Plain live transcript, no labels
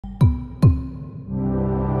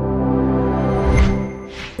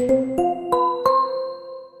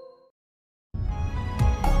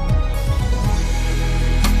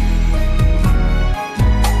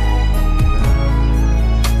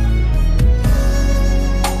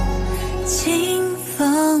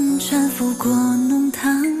渡过浓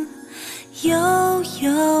汤，悠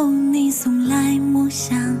悠你送来墨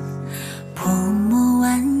香，泼墨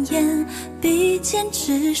蜿蜒，笔尖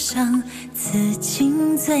之上，此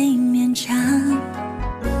情最绵长。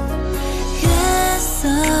月色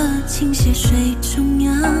倾泻水中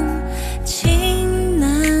央，情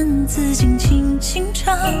难自禁轻轻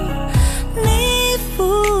唱。你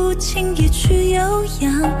抚琴一曲悠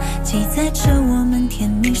扬，记载着我们甜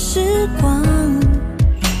蜜时光。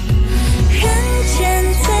人间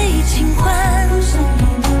最清欢，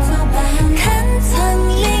看苍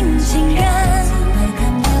林尽染，看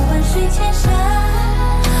百万水千山。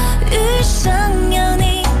余生有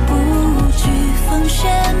你，不惧风雪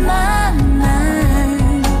漫漫。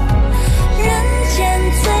人间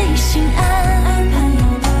最心安，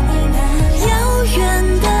遥远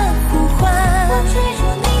的呼唤，追逐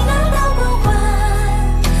你那道光环，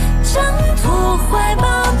挣脱怀抱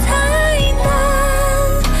太难，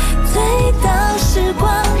醉倒时光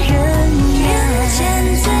荏苒。人间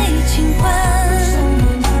最清欢，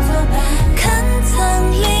看苍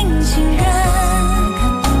林尽染，看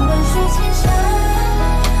百万水千山。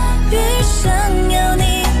余生有你，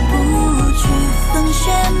不惧风雪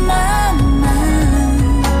漫漫。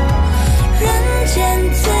人间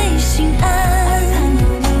最心安，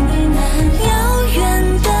遥远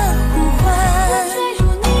的呼唤，追逐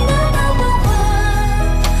你那道光环，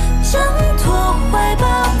挣脱怀抱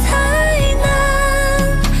太难，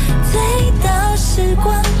醉倒时光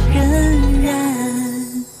荏苒。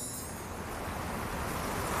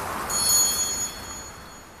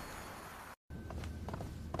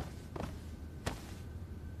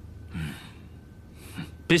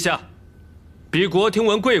陛下，鄙国听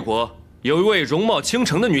闻贵国有一位容貌倾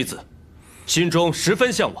城的女子，心中十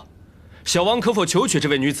分向往，小王可否求娶这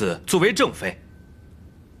位女子作为正妃？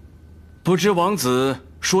不知王子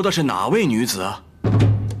说的是哪位女子啊？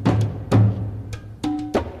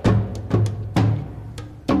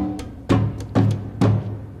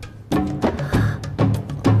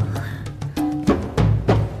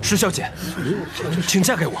石小姐，请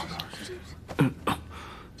嫁给我。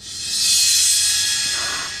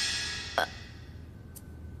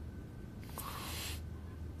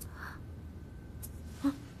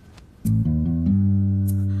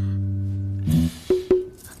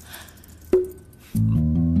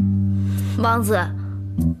王子，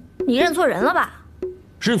你认错人了吧？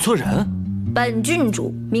认错人？本郡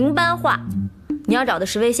主名班婳，你要找的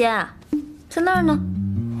石飞仙啊，在那儿呢。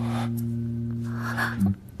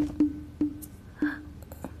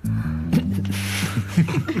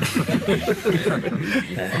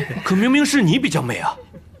可明明是你比较美啊！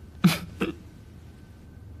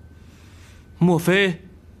莫非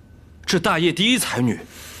这大业第一才女，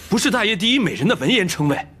不是大业第一美人的文言称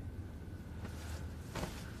谓？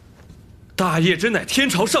大业真乃天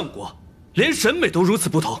朝上国，连审美都如此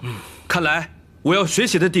不同。看来我要学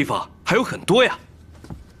习的地方还有很多呀。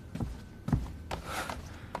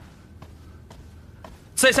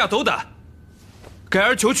在下斗胆，改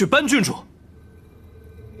而求娶班郡主。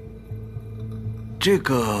这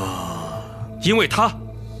个，因为她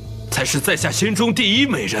才是在下心中第一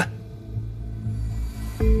美人。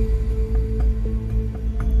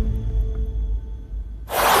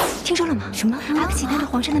听说了吗？什么？阿克齐当着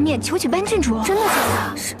皇上的面求娶班郡主？真的假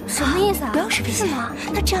的？什么意思啊？不要石飞仙，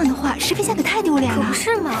那这样的话，石飞仙可太丢脸了。可不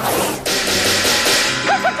是嘛！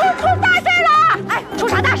可是出大事了！哎，出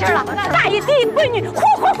啥大事了？大业第一闺女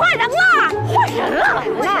换人了！换人了！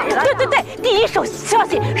对，第一手消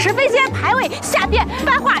息，石飞仙排位下殿，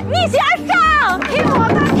班婳逆袭而上。听我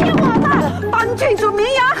的！班郡主名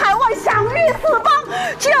扬海外，享誉四方，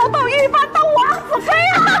就到御班当王子妃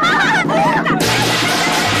了！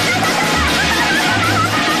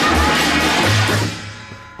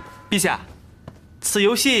陛下，此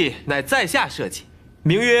游戏乃在下设计，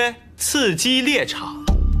名曰刺激猎场，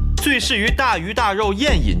最适于大鱼大肉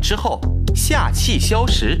宴饮之后下气消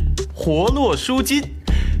食，活络舒筋，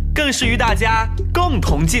更适于大家共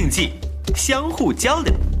同竞技，相互交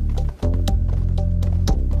流。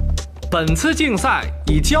本次竞赛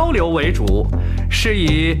以交流为主，是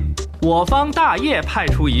以我方大业派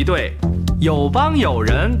出一队，友邦友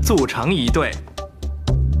人组成一队。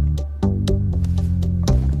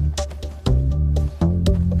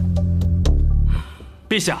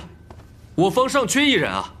陛下，我方尚缺一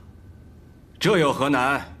人啊。这有何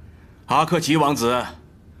难？阿克齐王子，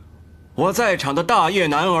我在场的大业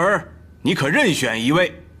男儿，你可任选一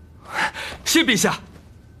位。谢陛下。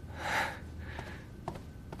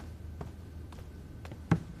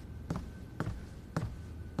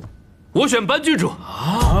我选班郡主。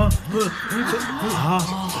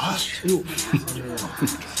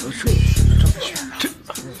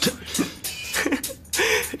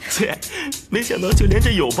对，没想到就连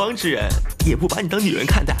这友邦之人也不把你当女人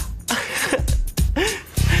看待。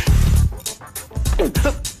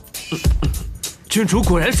郡主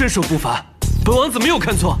果然身手不凡，本王子没有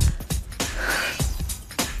看错。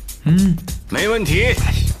没问题。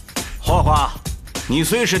花花，你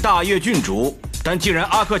虽是大叶郡主，但既然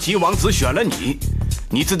阿克齐王子选了你，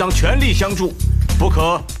你自当全力相助，不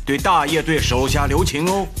可对大叶队手下留情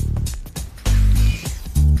哦。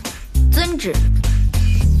遵旨。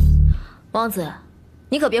王子，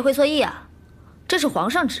你可别会错意啊，这是皇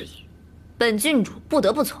上旨意，本郡主不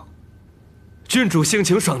得不从。郡主性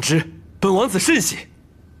情爽直，本王子甚喜。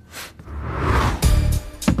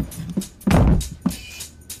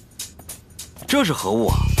这是何物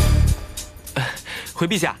啊？回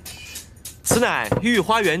陛下，此乃御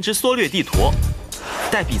花园之缩略地图。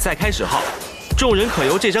待比赛开始后，众人可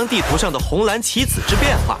由这张地图上的红蓝棋子之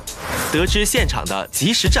变化，得知现场的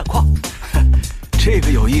即时战况。这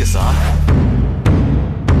个有意思啊！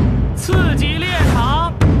刺激猎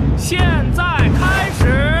场，现在开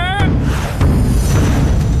始。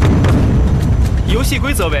游戏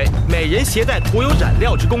规则为：每人携带涂有染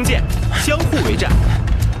料之弓箭，相互为战。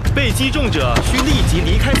被击中者需立即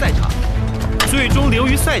离开赛场，最终留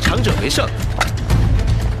于赛场者为胜。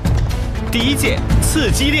第一届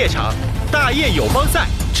刺激猎场大雁友邦赛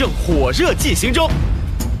正火热进行中。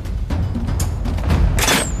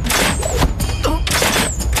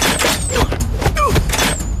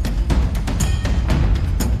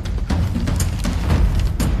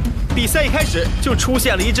比赛一开始就出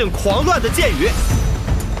现了一阵狂乱的箭雨。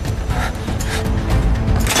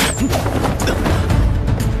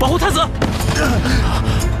保护太子！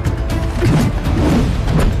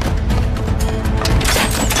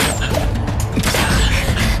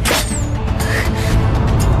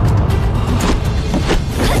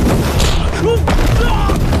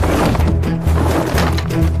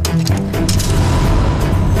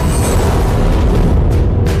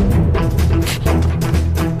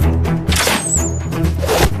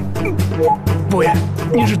伯爷，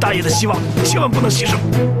您是大爷的希望，千万不能牺牲。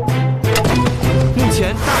目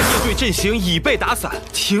前大叶队阵型已被打散，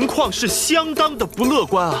情况是相当的不乐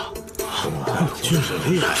观啊！真是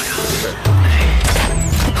厉害呀！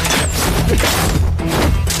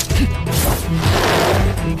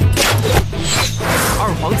二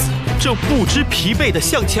皇子正不知疲惫地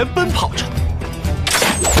向前奔跑着。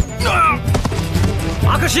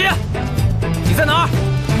阿克西，你在哪儿？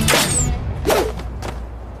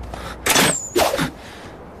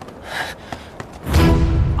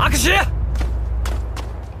阿克西，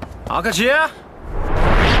阿克西，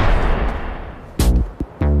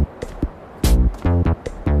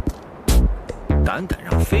胆敢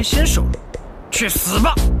让飞仙受辱，去死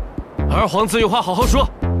吧！二皇子有话好好说，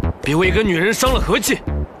别为一个女人伤了和气。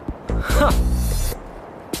哼，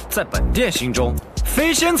在本殿心中，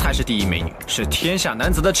飞仙才是第一美女，是天下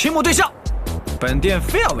男子的倾慕对象。本殿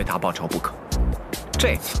非要为她报仇不可。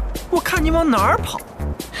这次我看你往哪儿跑！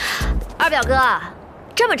二表哥，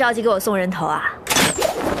这么着急给我送人头啊？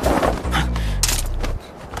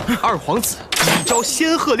二皇子一招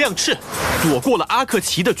仙鹤亮翅，躲过了阿克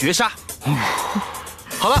齐的绝杀。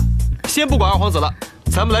好了，先不管二皇子了，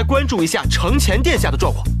咱们来关注一下承前殿下的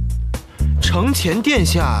状况。承前殿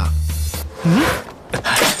下，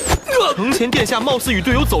承前殿下貌似与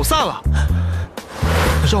队友走散了。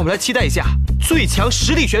让我们来期待一下最强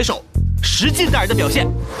实力选手石进大人的表现。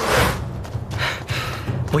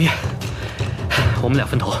伯爷，我们俩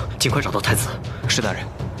分头，尽快找到太子。是大人，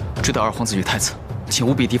追到二皇子与太子，请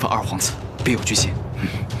务必提防二皇子，别有居心。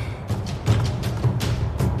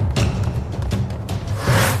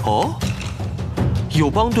哦，友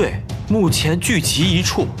邦队目前聚集一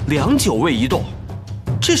处，良久未移动，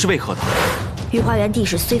这是为何呢？御花园地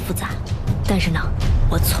势虽复杂，但是呢，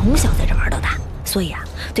我从小在这玩到大，所以啊，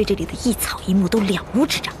对这里的一草一木都了如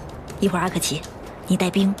指掌。一会儿阿克齐，你带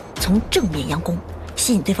兵从正面佯攻，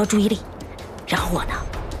吸引对方注意力，然后我呢，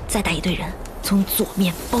再带一队人从左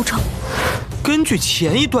面包抄。根据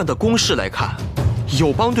前一段的攻势来看，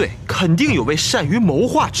友邦队肯定有位善于谋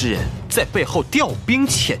划之人在背后调兵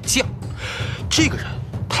遣将。这个人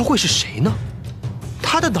他会是谁呢？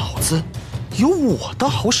他的脑子有我的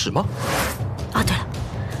好使吗？啊，对了，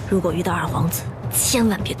如果遇到二皇子，千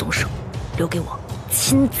万别动手，留给我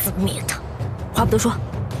亲自灭他。话不多说，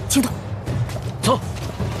行动，走。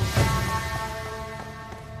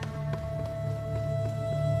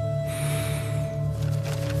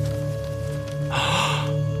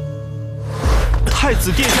太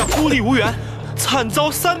子殿下孤立无援，惨遭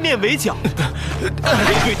三面围剿，大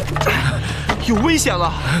雁队有危险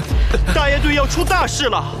了！大雁队要出大事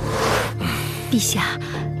了！陛下，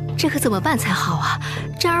这可怎么办才好啊？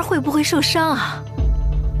这儿会不会受伤啊？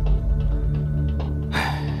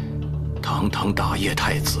堂堂大业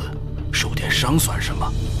太子，受点伤算什么？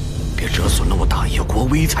别折损了我大业国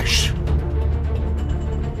威才是。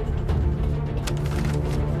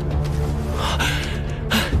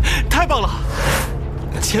太棒了！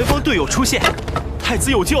前方队友出现，太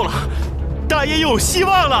子有救了，大业又有希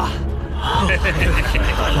望了。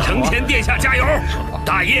承前殿下加油，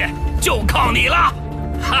大业就靠你了！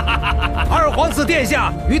二皇子殿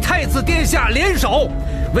下与太子殿下联手，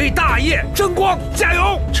为大业争光，加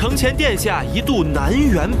油！承前殿下一度南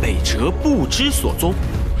辕北辙，不知所踪，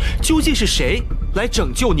究竟是谁来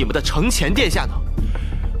拯救你们的承前殿下呢？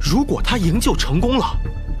如果他营救成功了，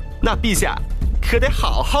那陛下可得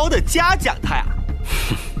好好的嘉奖他呀！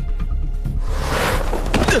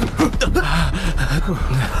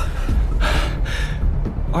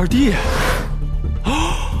二弟，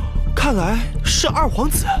看来是二皇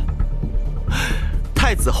子。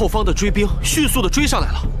太子后方的追兵迅速的追上来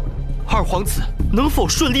了，二皇子能否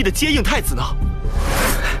顺利的接应太子呢？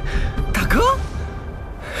大哥，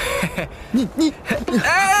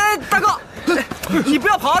哎，大哥，你不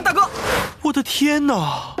要跑啊，大哥！我的天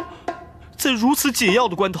哪，在如此紧要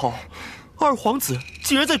的关头，二皇子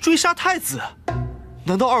竟然在追杀太子，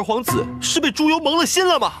难道二皇子是被猪油蒙了心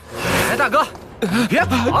了吗？哎，大哥，你别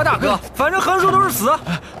跑啊，大哥，反正横竖都是死。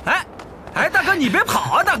哎，大哥，你别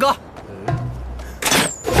跑啊，大哥！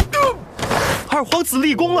二皇子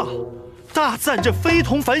立功了，大赞这非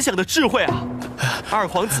同凡响的智慧啊！二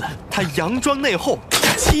皇子他佯装内讧，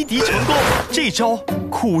欺敌成功，这招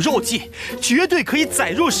苦肉计绝对可以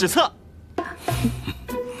载入史册。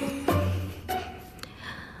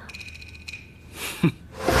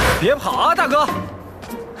别跑啊，大哥！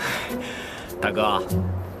大哥，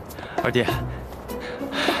二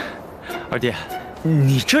弟，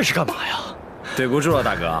你这是干嘛呀？对不住了，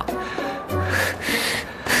大哥。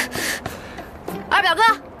二表哥，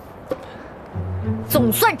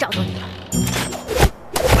总算找到你了。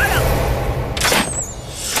哎呀！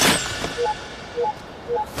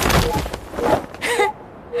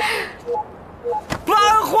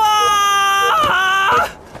班花！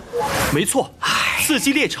没错，刺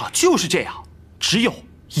激猎场就是这样，只有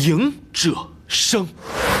赢者生。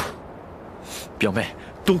表妹，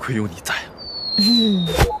多亏有你在。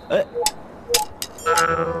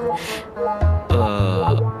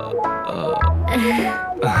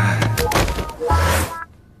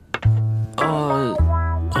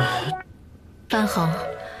班恒，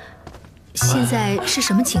现在是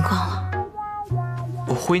什么情况了？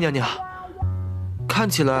回娘娘，看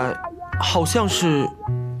起来好像是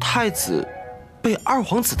太子被二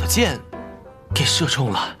皇子的箭给射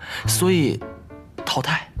中了，所以淘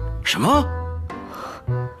汰。什么？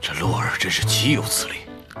这洛儿真是岂有此理！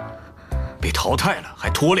被淘汰了还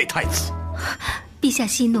拖累太子。陛下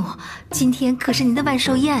息怒，今天可是您的万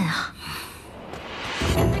寿宴啊！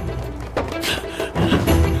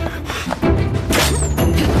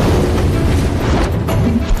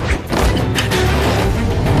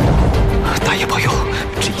大爷保佑，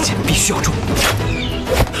这一箭必须要中！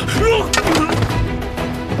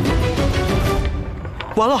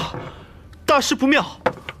完了，大事不妙！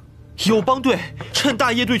友邦队趁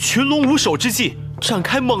大业队群龙无首之际，展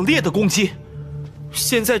开猛烈的攻击。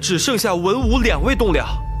现在只剩下文武2位栋梁，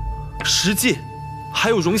石进还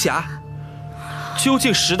有荣霞。究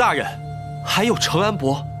竟石大人还有程安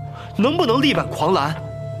伯能不能力挽狂澜，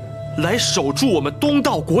来守住我们东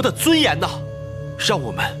道国的尊严呢？让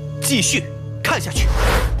我们继续看下去。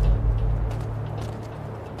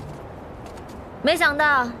没想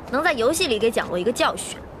到能在游戏里给蒋洛一个教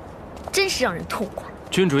训，真是让人痛快。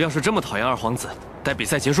郡主要是这么讨厌二皇子，待比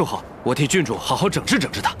赛结束后，我替郡主好好整治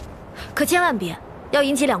整治他。可千万别，要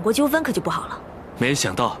引起2国纠纷可就不好了。没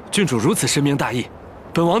想到郡主如此深明大义，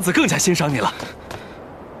本王子更加欣赏你了。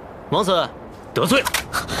王子得罪了。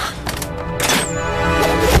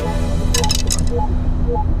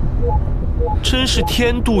真是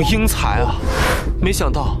天妒英才啊！没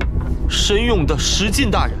想到神勇的石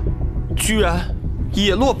进大人居然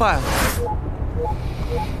也落败了。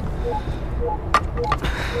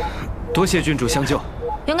多谢郡主相救。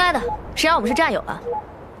应该的，谁让我们是战友啊？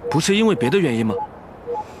不是因为别的原因吗？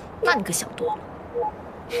那你可想多了。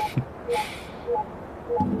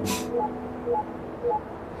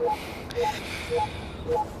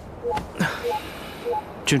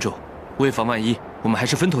郡主，为防万一，我们还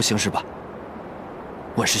是分头行事吧。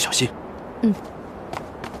万事小心。嗯。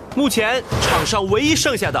目前场上唯一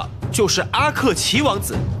剩下的就是阿克齐王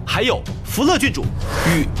子，还有福乐郡主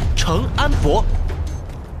与程安伯。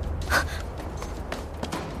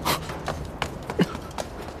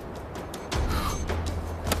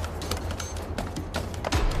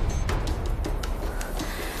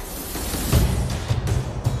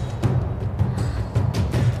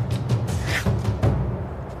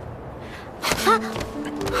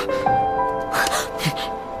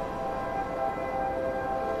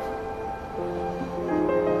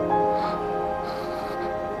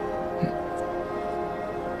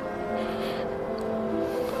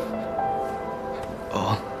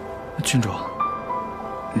哦，郡主，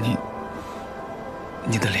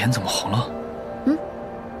你的脸怎么红了？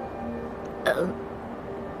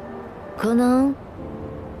可能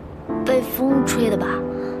被风吹的吧。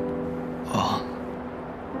哦，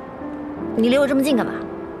你离我这么近干嘛？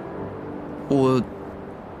我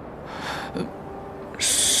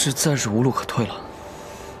实在是无路可退了。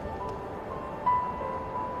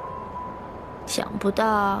想不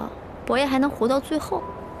到伯爷还能活到最后。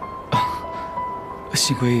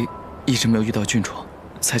幸亏一直没有遇到郡主，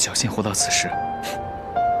才侥幸活到此时。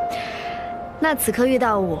那此刻遇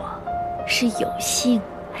到我，是有幸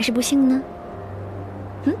还是不幸呢？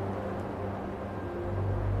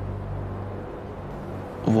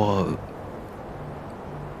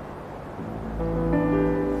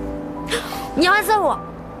你要暗算我？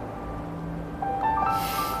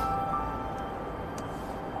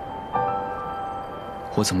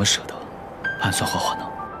我怎么舍得暗算花花呢？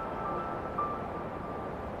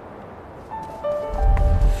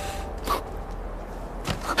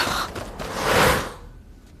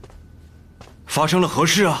发生了何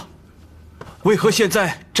事啊？为何现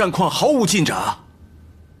在战况毫无进展啊？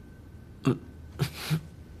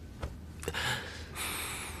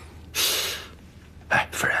哎，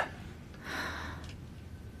夫人，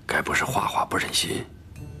该不是花花不忍心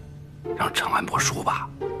让程安伯输吧？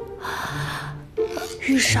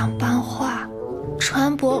遇上班花，程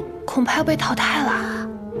安伯恐怕要被淘汰了。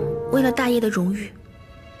为了大业的荣誉，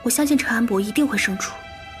我相信程安伯一定会胜出。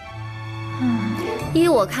依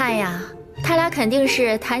我看呀，他俩肯定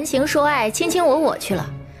是谈情说爱、卿卿我我去了，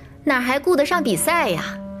哪还顾得上比赛呀？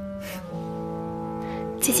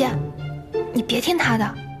姐姐，你别听他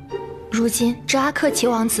的。如今这阿克齐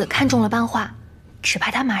王子看中了班花，只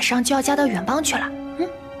怕他马上就要嫁到远邦去了。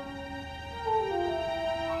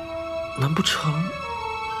难不成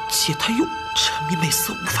姐她又沉迷美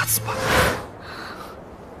色无法自拔？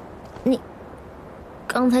你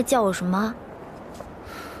刚才叫我什么？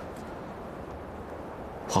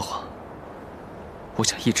花花，我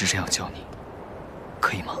想一直这样叫你，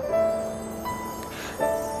可以吗？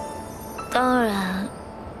当然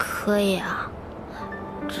可以啊，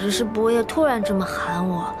只是伯爷突然这么喊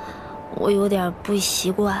我，我有点不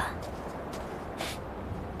习惯。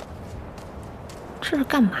这是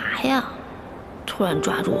干嘛呀？突然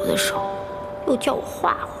抓住我的手，又叫我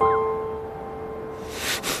画画。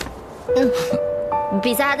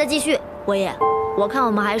比赛还在继续，伯爷，我看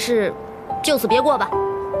我们还是就此别过吧。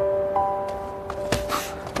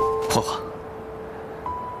花花，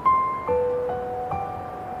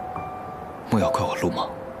莫要怪我鲁莽。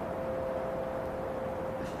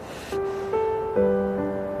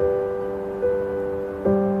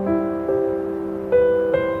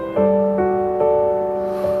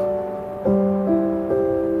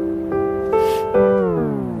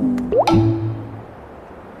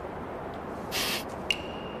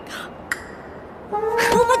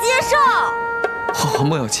我不接受！花花，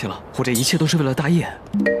莫要气了，我这一切都是为了大业。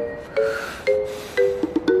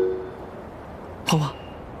花花，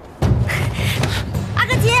阿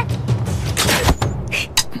克齐，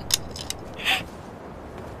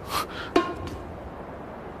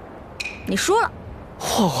你输了。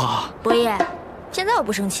花花，伯爷，现在我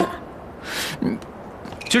不生气了。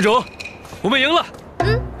郡主，我们赢了。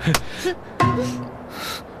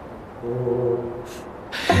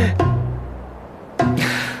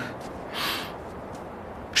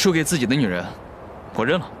输给自己的女人，我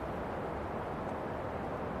认了。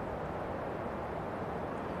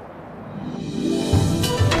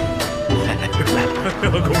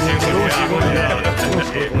恭喜恭喜恭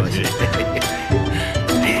喜恭喜！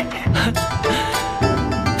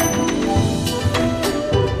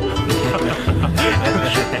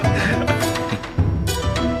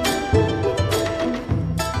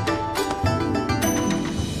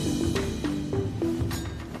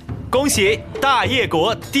恭喜大业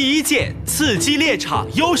国第一届刺激猎场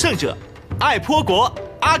优胜者爱颇国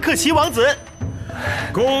阿克齐王子，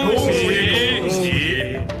恭喜恭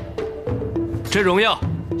喜！这荣耀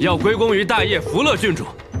要归功于大业福乐郡主，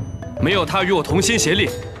没有他与我同心协力，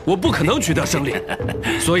我不可能取得胜利。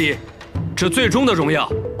所以，这最终的荣耀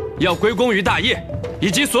要归功于大业以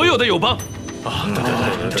及所有的友邦。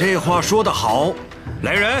这话说得好，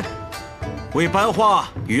来人，为班花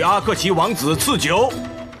与阿克齐王子赐酒。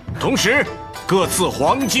同时，各赐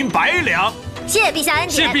黄金100两。谢谢陛下恩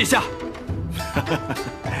典。谢陛下。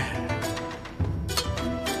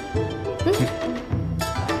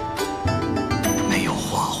没有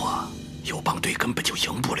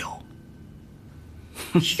赢不了。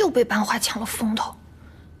又被班花抢了风头。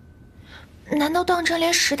难道当真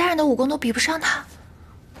连10大人的武功都比不上他？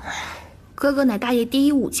哥哥乃大业第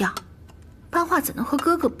一武将，班花怎能和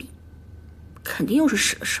哥哥比？肯定又是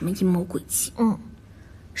使了什么阴谋诡计。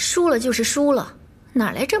输了就是输了，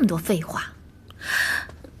哪来这么多废话？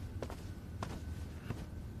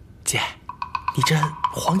姐，你这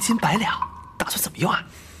黄金100两打算怎么用啊？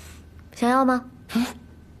想要吗？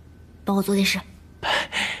帮我做件事。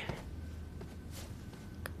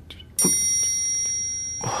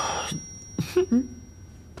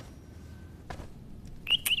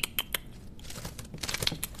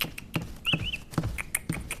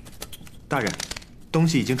大人，东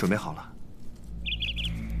西已经准备好了。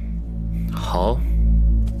好，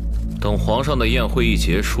等皇上的宴会一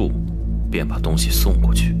结束，便把东西送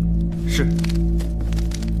过去。是。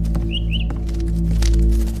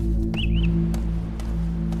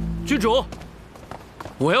郡主，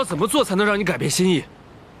我要怎么做才能让你改变心意？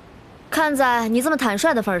看在你这么坦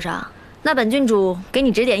率的份上，那本郡主给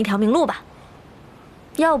你指点一条明路吧。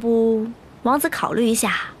要不，王子考虑一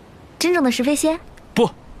下，真正的是非仙？不，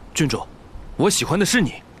郡主，我喜欢的是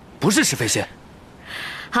你，不是是非仙。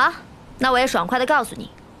好，那我也爽快地告诉你，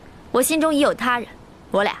我心中已有他人，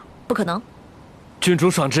我俩不可能。郡主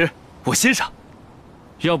爽直，我欣赏。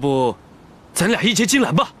要不，咱俩一结金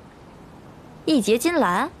兰吧？一结金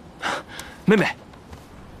兰？妹妹，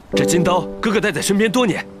这金刀哥哥带在身边多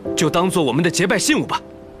年，就当做我们的结拜信物吧。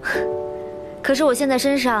可是我现在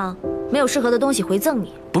身上没有适合的东西回赠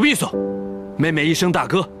你。不必送，妹妹一生大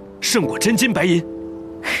哥胜过真金白银。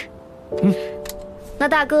那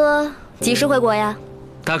大哥几时回国呀？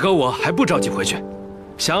大哥我还不着急回去，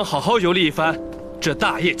想好好游历一番这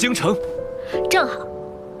大业京城。正好，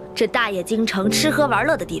这大业京城吃喝玩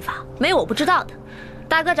乐的地方没有我不知道的。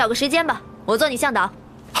大哥找个时间吧，我做你向导。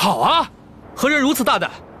好啊！何人如此大胆，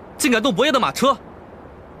竟敢动伯爷的马车？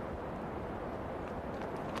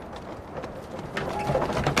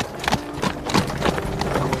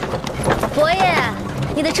伯爷，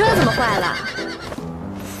你的车怎么坏了？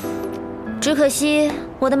只可惜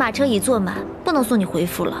我的马车已坐满，不能送你回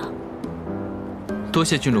府了。多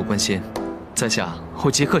谢郡主关心，在下会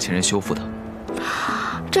即刻请人修复的。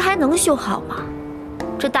这还能修好吗？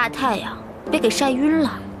这大太阳别给晒晕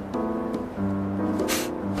了。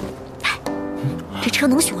这车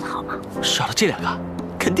能修得好吗？少了这2个，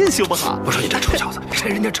肯定修不好。我说你这臭小子，拆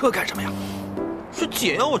人家车干什么呀？是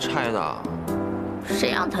姐要我拆的。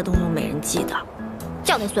谁让他动用美人计的？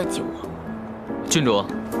叫他算计我。郡主，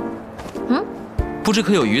不知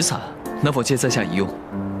可有雨伞，能否借在下一用？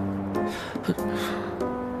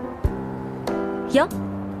有，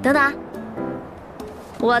等等啊，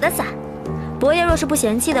我的伞，伯爷若是不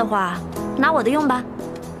嫌弃的话，拿我的用吧。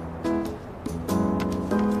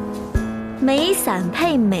美伞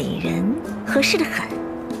配美人，合适的很。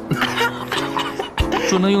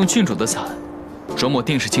若能用郡主的伞，卓某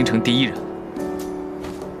定是京城第一人。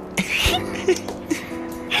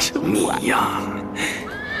你呀，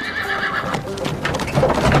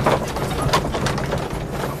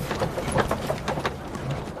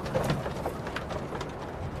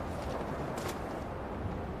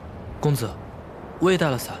公子，我也带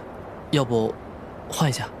了伞，要不换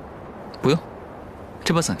一下？不用，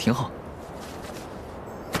这把伞挺好。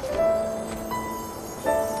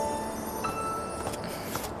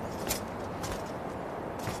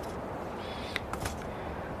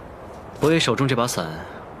伯爷手中这把伞，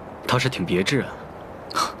倒是挺别致啊。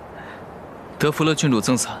得福了郡主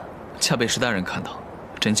赠伞，恰被石大人看到，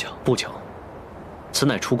真巧。不巧，此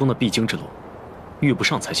乃出宫的必经之路，遇不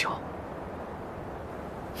上才巧。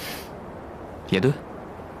也对，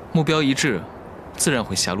目标一致，自然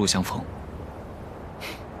会狭路相逢。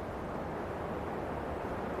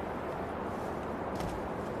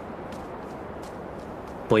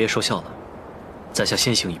伯爷说笑了，在下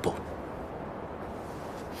先行一步。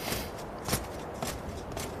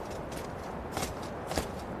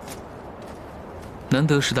难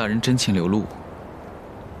得石大人真情流露，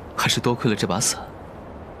还是多亏了这把伞。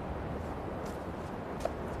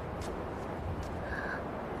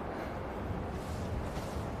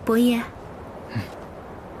伯爷，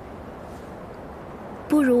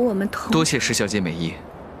不如我们同……多谢石小姐美意，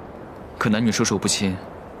可男女授受不亲，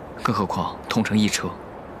更何况同乘一车。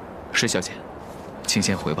石小姐，请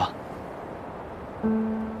先回吧。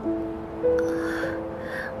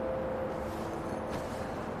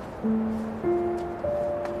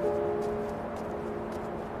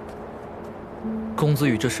公子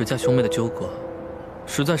与这石家兄妹的纠葛，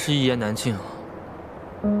实在是一言难尽啊。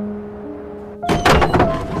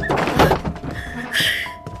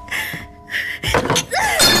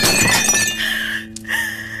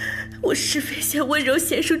我是非贤温柔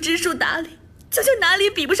贤淑知书达理，究竟哪里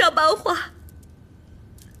比不上班花？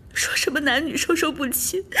说什么男女授受不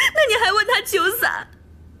亲，那你还问他求伞？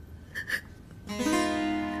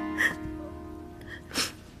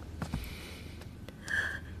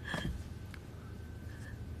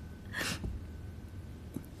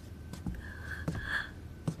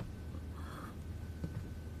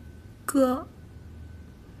哥，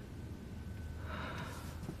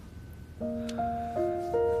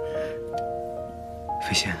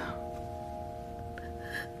飞仙，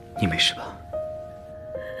你没事吧？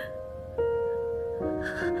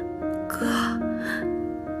哥，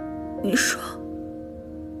你说，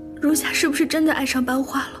荣霞是不是真的爱上班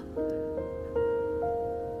花了？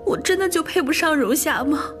我真的就配不上荣霞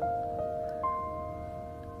吗？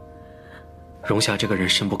荣霞这个人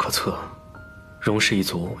深不可测。荣氏一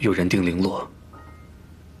族又人定零落，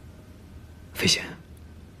飞仙，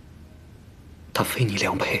他非你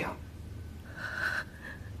良配啊！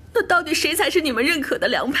那到底谁才是你们认可的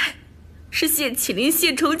良配？是谢启林、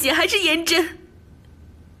谢崇杰，还是颜真？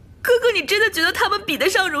哥哥，你真的觉得他们比得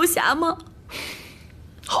上荣霞吗？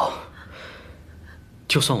好，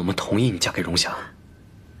就算我们同意你嫁给荣霞，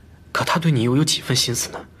可他对你又有几分心思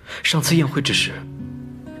呢？上次宴会之时，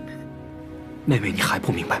妹妹你还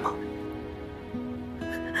不明白吗？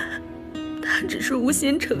他只是无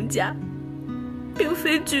心成家，并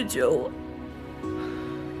非拒绝我。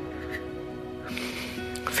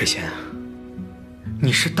飞仙，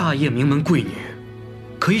你是大业名门贵女，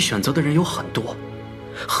可以选择的人有很多，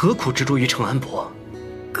何苦执着于程安博？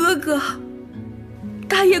哥哥，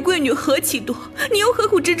大业贵女何其多，你又何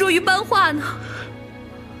苦执着于班花呢？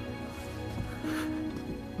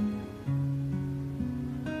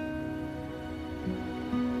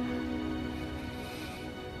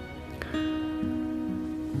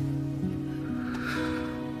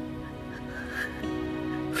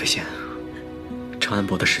飞仙，程安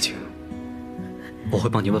博的事情，我会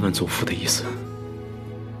帮你问问祖父的意思。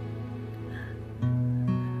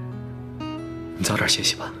你早点歇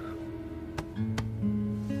息吧。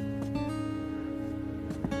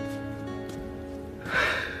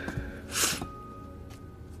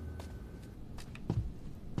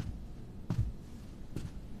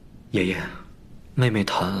爷爷，妹妹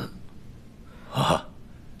她……啊，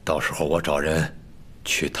到时候我找人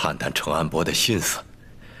去探探程安博的心思。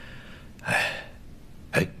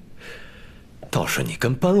倒是你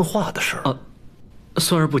跟班画的事儿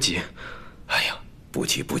孙儿不急。哎呀，不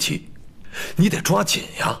急不急，你得抓紧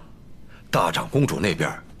呀！大长公主那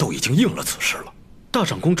边都已经应了此事了。大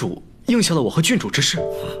长公主应下了我和郡主之事。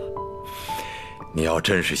你要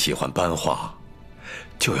真是喜欢班画，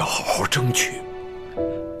就要好好争取。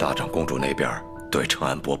大长公主那边对程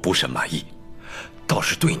安博不甚满意，倒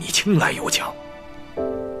是对你青睐有加。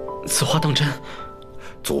此话当真？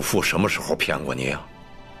祖父什么时候骗过你呀？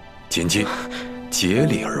谨记，竭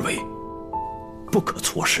力而为，不可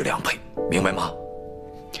错失良配，明白吗？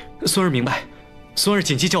孙儿明白，孙儿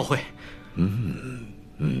谨记教诲。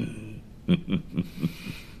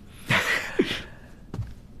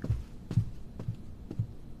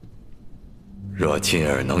若今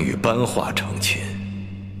儿能与班画成亲，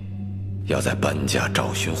要在班家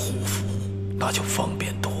找寻护妇，那就方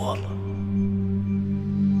便多了。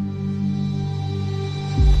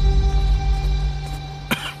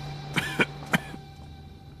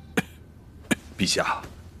陛下，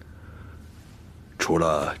除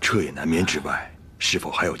了彻夜难眠之外，是否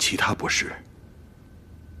还有其他不适？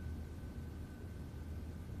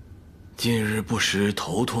近日不时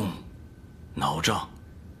头痛、脑胀，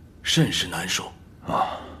甚是难受。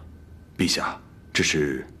陛下，这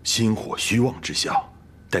是心火虚旺之象，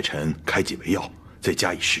待臣开几味药，再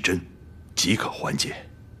加以施针，即可缓解。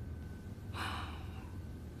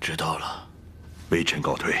知道了。微臣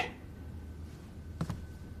告退。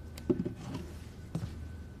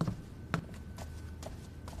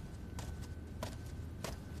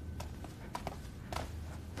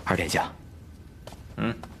二殿下，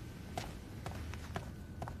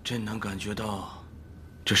朕能感觉到，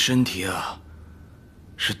这身体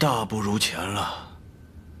是大不如前了。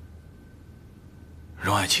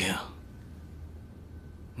荣爱卿，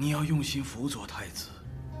你要用心辅佐太子，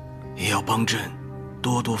也要帮朕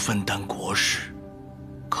多多分担国事，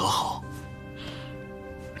可好？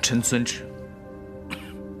臣遵旨。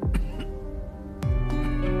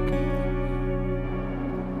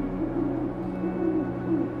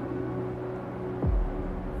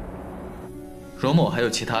容某还有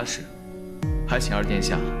其他事，还请二殿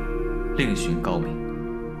下另寻高明。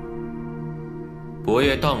伯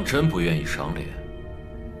爷当真不愿意赏脸？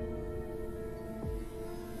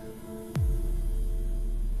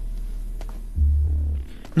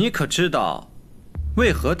你可知道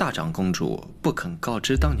为何大长公主不肯告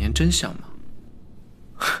知当年真相吗？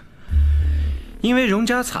因为荣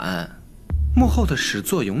家惨案幕后的始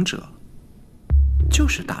作俑者就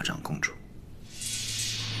是大长公主。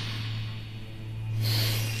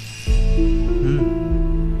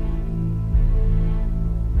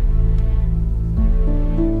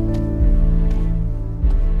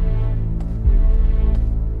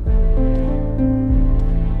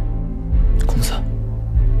公子，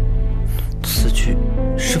此举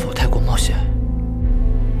是否太过冒险？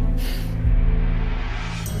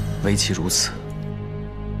唯其如此，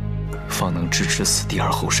方能支持死地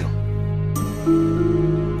而后生。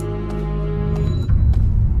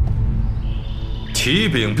启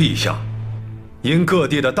禀陛下，因各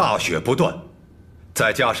地的大雪不断，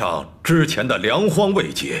再加上之前的粮荒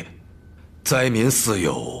未解，灾民似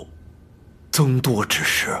有增多之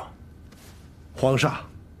势。皇上，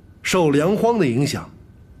受粮荒的影响，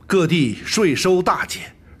各地税收大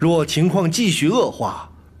减，若情况继续恶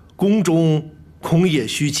化，宫中恐也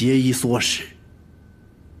需节衣缩食。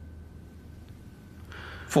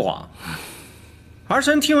父皇，儿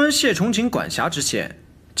臣听闻谢崇锦管辖之县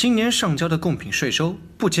今年上交的贡品税收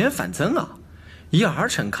不减反增啊！以儿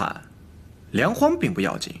臣看，粮荒并不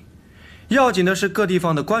要紧，要紧的是各地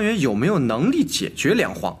方的官员有没有能力解决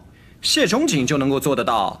粮荒。谢崇锦就能够做得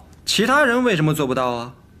到，其他人为什么做不到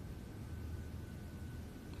啊？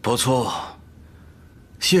不错，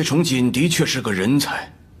谢崇锦的确是个人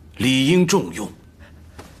才，理应重用。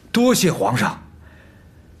多谢皇上。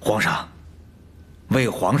皇上，为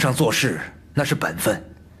皇上做事那是本分，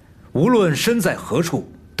无论身在何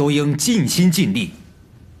处，都应尽心尽力，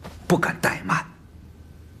不敢怠慢。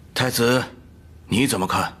太子，你怎么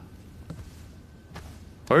看？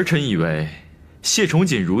儿臣以为谢崇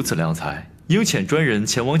锦如此良才，应遣专人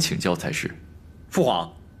前往请教才是。父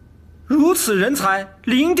皇，如此人才，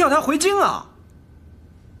理应调他回京啊！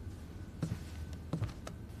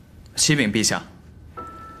启禀陛下，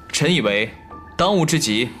臣以为当务之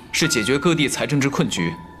急是解决各地财政之困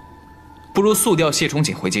局，不如速调谢崇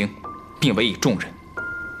锦回京，并委以重任。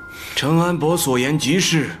陈安伯所言极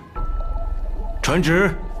是，传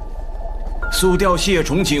旨，速调谢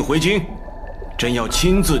崇锦回京，朕要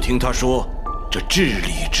亲自听他说这治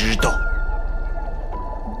理之道。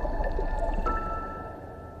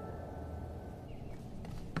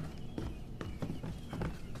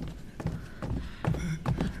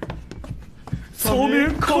草民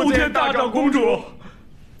叩见大长公主。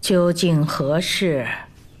究竟何事？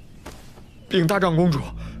禀大长公主，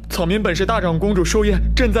草民本是大长公主寿宴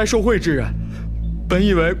赈灾受惠之人，本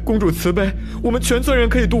以为公主慈悲，我们全村人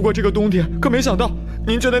可以度过这个冬天，可没想到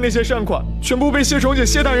您捐的那些善款全部被谢崇锦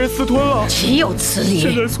谢大人私吞了。岂有此理！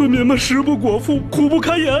现在村民们食不果腹，苦不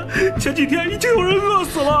堪言，前几天已经有人饿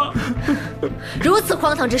死了。如此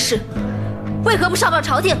荒唐之事，为何不上报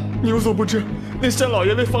朝廷？你有所不知，那县老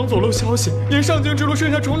爷为防走漏消息，因上京之路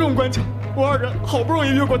设下重重关卡，我二人好不容易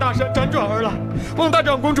越过大山，辗转而来，望大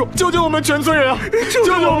长公主救救我们全村人啊！救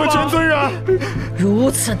救我们全村人！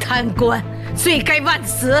如此贪官，罪该万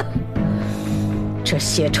死。这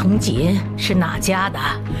谢崇锦是哪家的？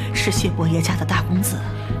是谢伯爷家的大公子。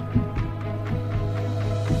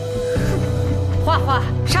画画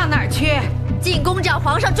上哪儿去？进宫找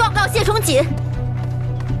皇上状告谢崇锦。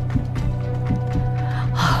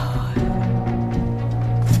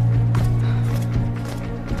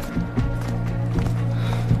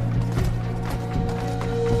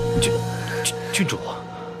郡主，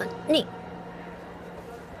你，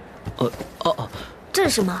这是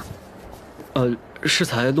什么？适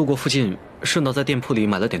才路过附近，顺道在店铺里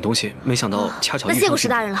买了点东西，没想到恰巧……那谢过史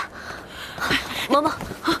大人了。嬷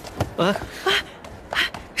嬷，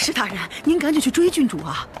史大人，您赶紧去追郡主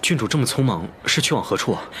啊！郡主这么匆忙，是去往何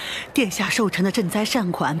处啊？殿下寿辰的赈灾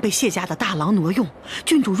善款被谢家的大郎挪用，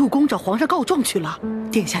郡主入宫找皇上告状去了。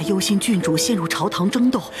殿下忧心郡主陷入朝堂争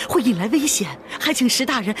斗会引来危险，还请史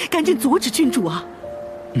大人赶紧阻止郡主啊！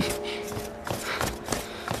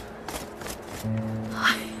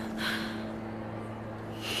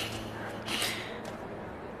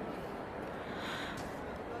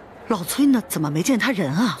老崔呢？怎么没见他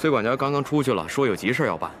人啊？崔管家刚刚出去了，说有急事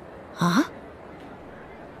要办。啊？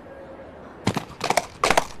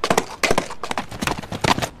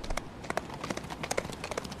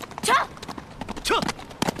撤！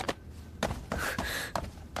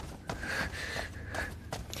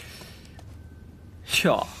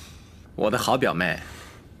哟，我的好表妹，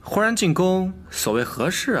忽然进宫，所谓何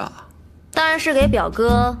事啊？当然是给表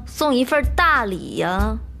哥送一份大礼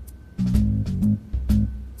呀。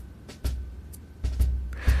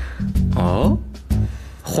哦，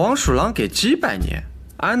黄鼠狼给鸡拜年，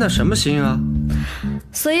安的什么心啊？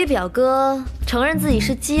所以表哥承认自己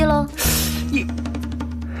是鸡了？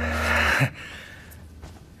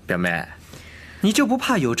表妹，你就不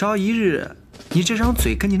怕有朝一日你这张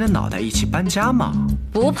嘴跟你的脑袋一起搬家吗？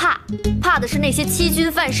不怕，怕的是那些欺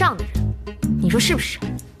君犯上的人。你说是不是？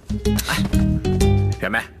表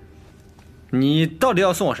妹，你到底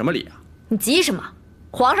要送我什么礼啊？你急什么？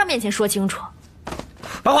皇上面前说清楚。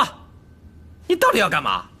班婳，你到底要干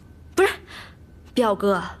嘛？不是，表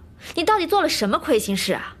哥，你到底做了什么亏心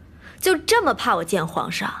事啊？就这么怕我见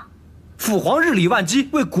皇上？父皇日理万机，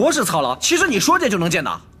为国事操劳，其实你说见就能见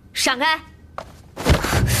的。闪开！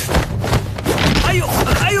哎呦，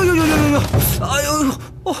哎呦呦呦呦呦呦，哎呦呦，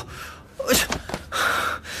哦，哎呀！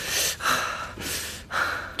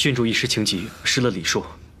郡主一时情急，失了礼数，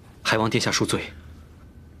还望殿下恕罪。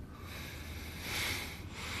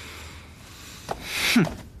哼！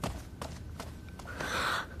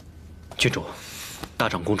郡主，大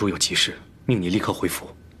长公主有急事，命你立刻回府。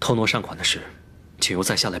偷挪善款的事，请由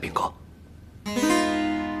在下来禀告。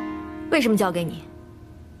为什么交给你？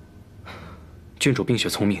郡主冰雪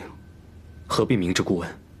聪明，何必明知故问？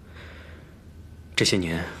这些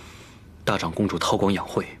年，大长公主韬光养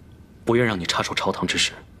晦，不愿让你插手朝堂之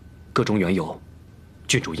事，各种缘由，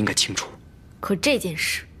郡主应该清楚。可这件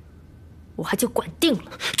事，我还就管定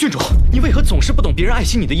了。郡主，你为何总是不懂别人爱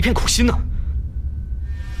惜你的一片苦心呢？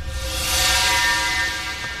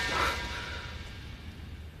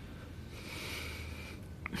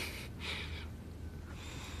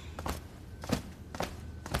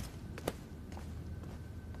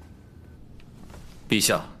陛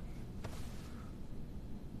下，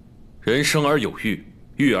人生而有欲，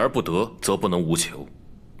欲而不得，则不能无求；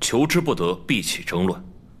求之不得，必起争乱。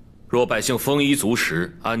若百姓丰衣足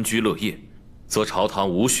食，安居乐业，则朝堂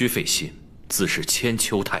无需费心，自是千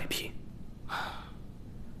秋太平。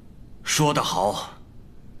说得好，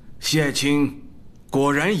谢卿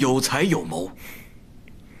果然有才有谋。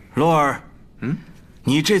罗儿，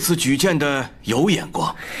你这次举荐的有眼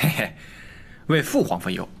光。嘿嘿，为父皇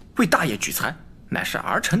分忧，为大业举才，乃是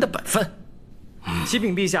儿臣的本分。启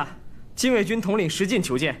禀陛下，禁卫军统领石进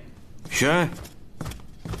求见。选。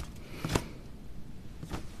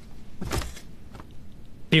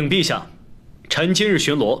禀陛下，臣今日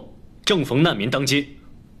巡逻，正逢难民当街，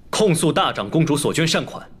控诉大长公主所捐善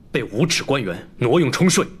款被无耻官员挪用充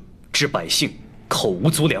税，致百姓口无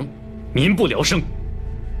足粮，民不聊生。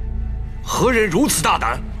何人如此大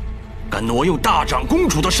胆，敢挪用大长公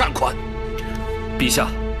主的善款？陛下，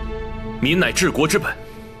民乃治国之本，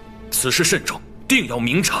此事慎重，定要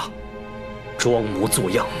明察。装模作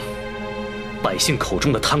样，百姓口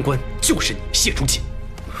中的贪官就是你谢忠锦。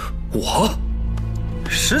我，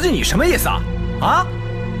石进，你什么意思啊？啊，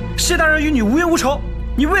谢大人与你无冤无仇，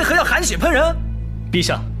你为何要含血喷人？陛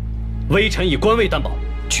下，微臣以官位担保，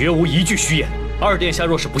绝无一句虚言。二殿下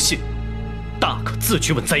若是不信，大可自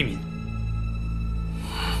去问灾民。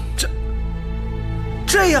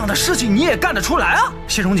这样的事情你也干得出来啊，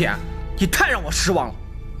谢忠锦，你太让我失望了。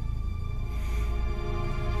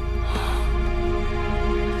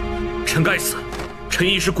臣该死，臣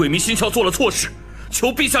一时鬼迷心窍做了错事，求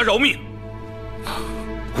陛下饶命。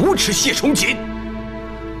无耻谢崇锦，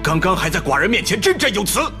刚刚还在寡人面前振振有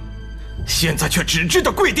词，现在却只知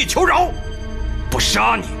道跪地求饶，不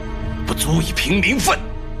杀你，不足以平民愤。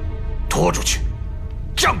拖出去，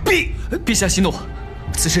杖毙！陛下息怒，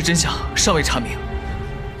此事真相尚未查明，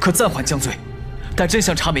可暂缓降罪，待真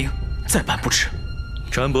相查明，再办不迟。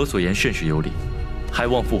长安伯所言甚是有理，还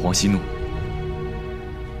望父皇息怒。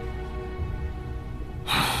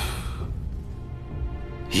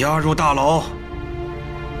押入大牢，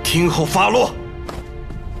听候发落。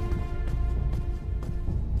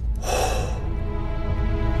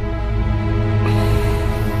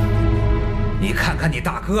你看看你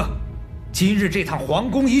大哥，今日这趟皇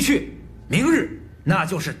宫一去，明日那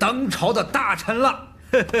就是当朝的大臣了。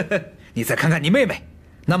你再看看你妹妹，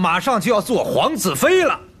那马上就要做皇子妃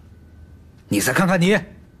了。你再看看你，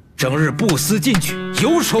整日不思进取，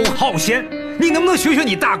游手好闲，你能不能学学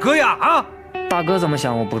你大哥呀？啊！大哥怎么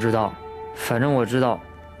想我不知道，反正我知道，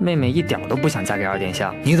妹妹一点都不想嫁给二殿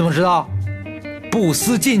下。你怎么知道？不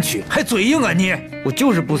思进取还嘴硬啊你！我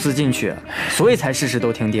就是不思进取，所以才事事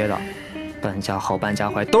都听爹的。搬家好搬家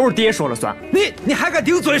坏都是爹说了算。你还敢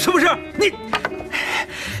顶嘴是不是？你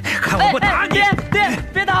看我不打你！爹，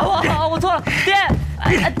别打我，我错了，爹，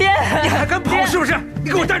你还敢跑是不是？你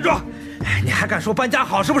给我站住！你还敢说搬家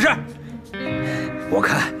好是不是？我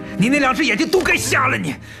看你那两只眼睛都该瞎了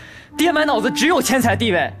你！爹满脑子只有钱财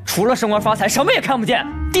地位，除了升官发财什么也看不见。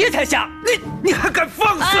爹爹才下，你还敢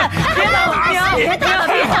放肆！别打了，别打了，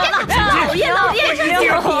别打了！老爷，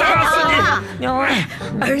娘，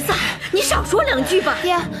儿子，你少说两句吧。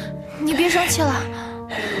爹，你别生气了。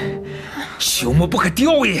朽木不可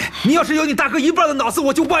雕也！你要是有你大哥一半的脑子，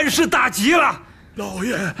我就万事大吉了。老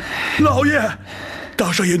爷，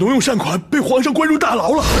大少爷挪用善款，被皇上关入大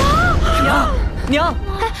牢了。娘，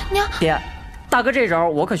娘，爹，大哥这招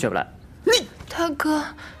我可学不来。大哥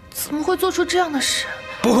怎么会做出这样的事？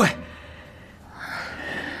不会，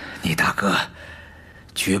你大哥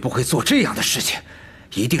绝不会做这样的事情，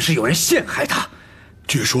一定是有人陷害他。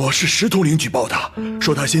据说是石统领举报他，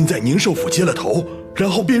说他先在宁寿府接了头，然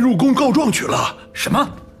后便入宫告状去了。什么？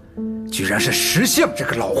居然是石相这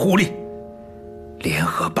个老狐狸，联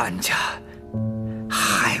合班家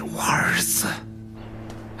害我儿子。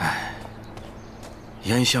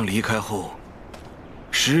燕相离开后，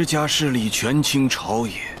石家势力权倾朝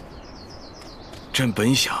野。朕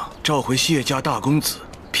本想召回谢家大公子，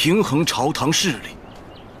平衡朝堂势力，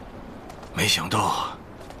没想到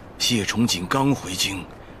谢崇锦刚回京，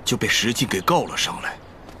就被石进给告了上来。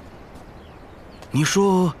你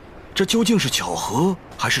说这究竟是巧合，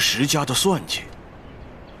还是石家的算计？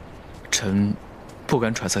臣不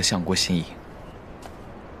敢揣测相国心意。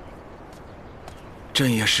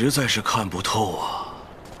朕也实在是看不透啊。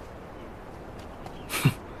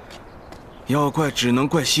哼，要怪只能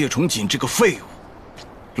怪谢崇锦这个废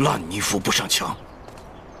物，烂泥扶不上墙。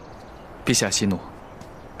陛下息怒，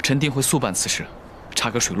臣定会速办此事，查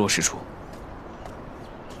个水落石出。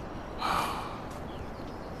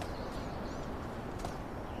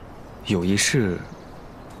有一事，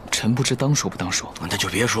臣不知当说不当说。那就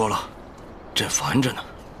别说了，朕烦着呢。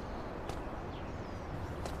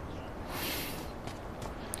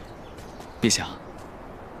陛下，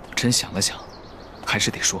臣想了想，还是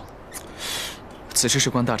得说，此事事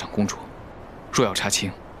关大长公主，若要查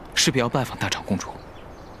清，势必要拜访大长公主。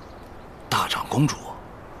大长公主，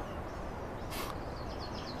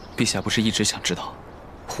陛下不是一直想知道，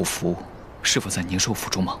虎符是否在宁寿府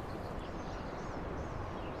中吗？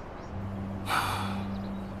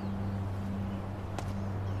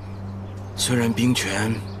虽然兵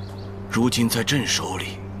权如今在朕手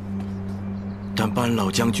里，但班老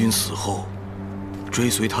将军死后，追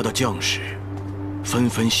随他的将士纷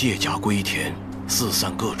纷卸甲归田，四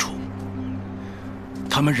散各处。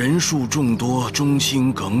他们人数众多，忠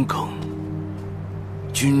心耿耿。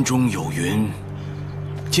军中有云：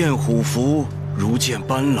见虎符如见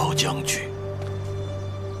班老将军。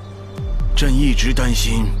朕一直担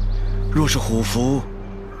心，若是虎符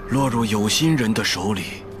落入有心人的手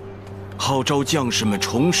里，号召将士们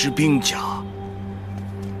重拾兵甲，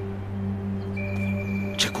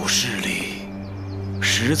这股势力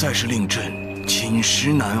实在是令朕寝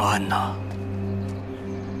食难安呐。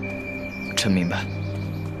臣明白。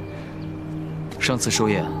上次收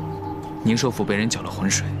验，宁寿府被人搅了浑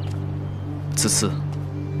水，此次，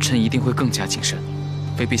臣一定会更加谨慎，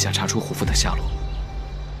为陛下查出虎符的下落。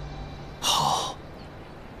好，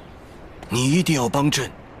你一定要帮朕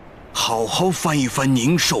好好翻一翻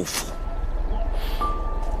宁寿府。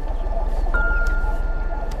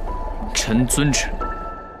臣遵旨。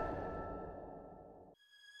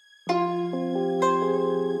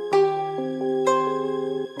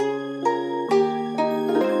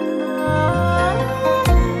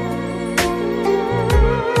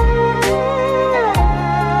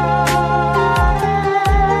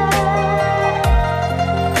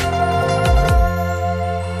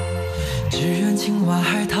只愿青蛙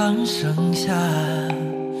海棠盛夏，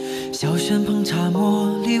小轩捧茶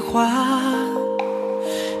茉莉花。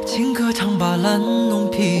情歌唱罢烂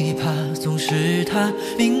弄琵琶，总是他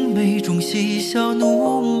明媚中嬉笑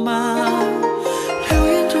怒骂。流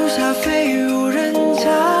言中下飞入人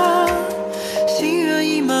家，心猿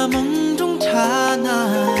意马梦中刹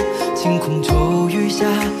那。晴空骤雨下，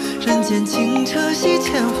人间清澈系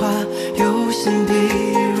铅华，有心笔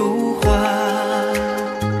如画。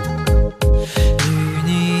与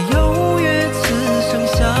你有约此生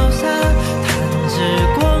潇洒，弹指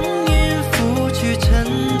光阴拂去尘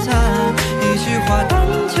杂。一句话当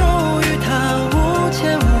就与他无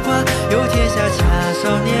牵无挂，有天下恰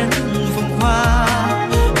少年风华。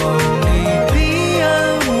梦里彼岸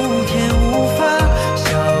无天无法，逍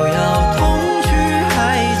遥同去海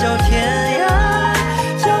角天涯。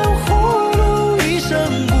江湖路一生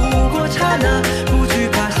不过刹那，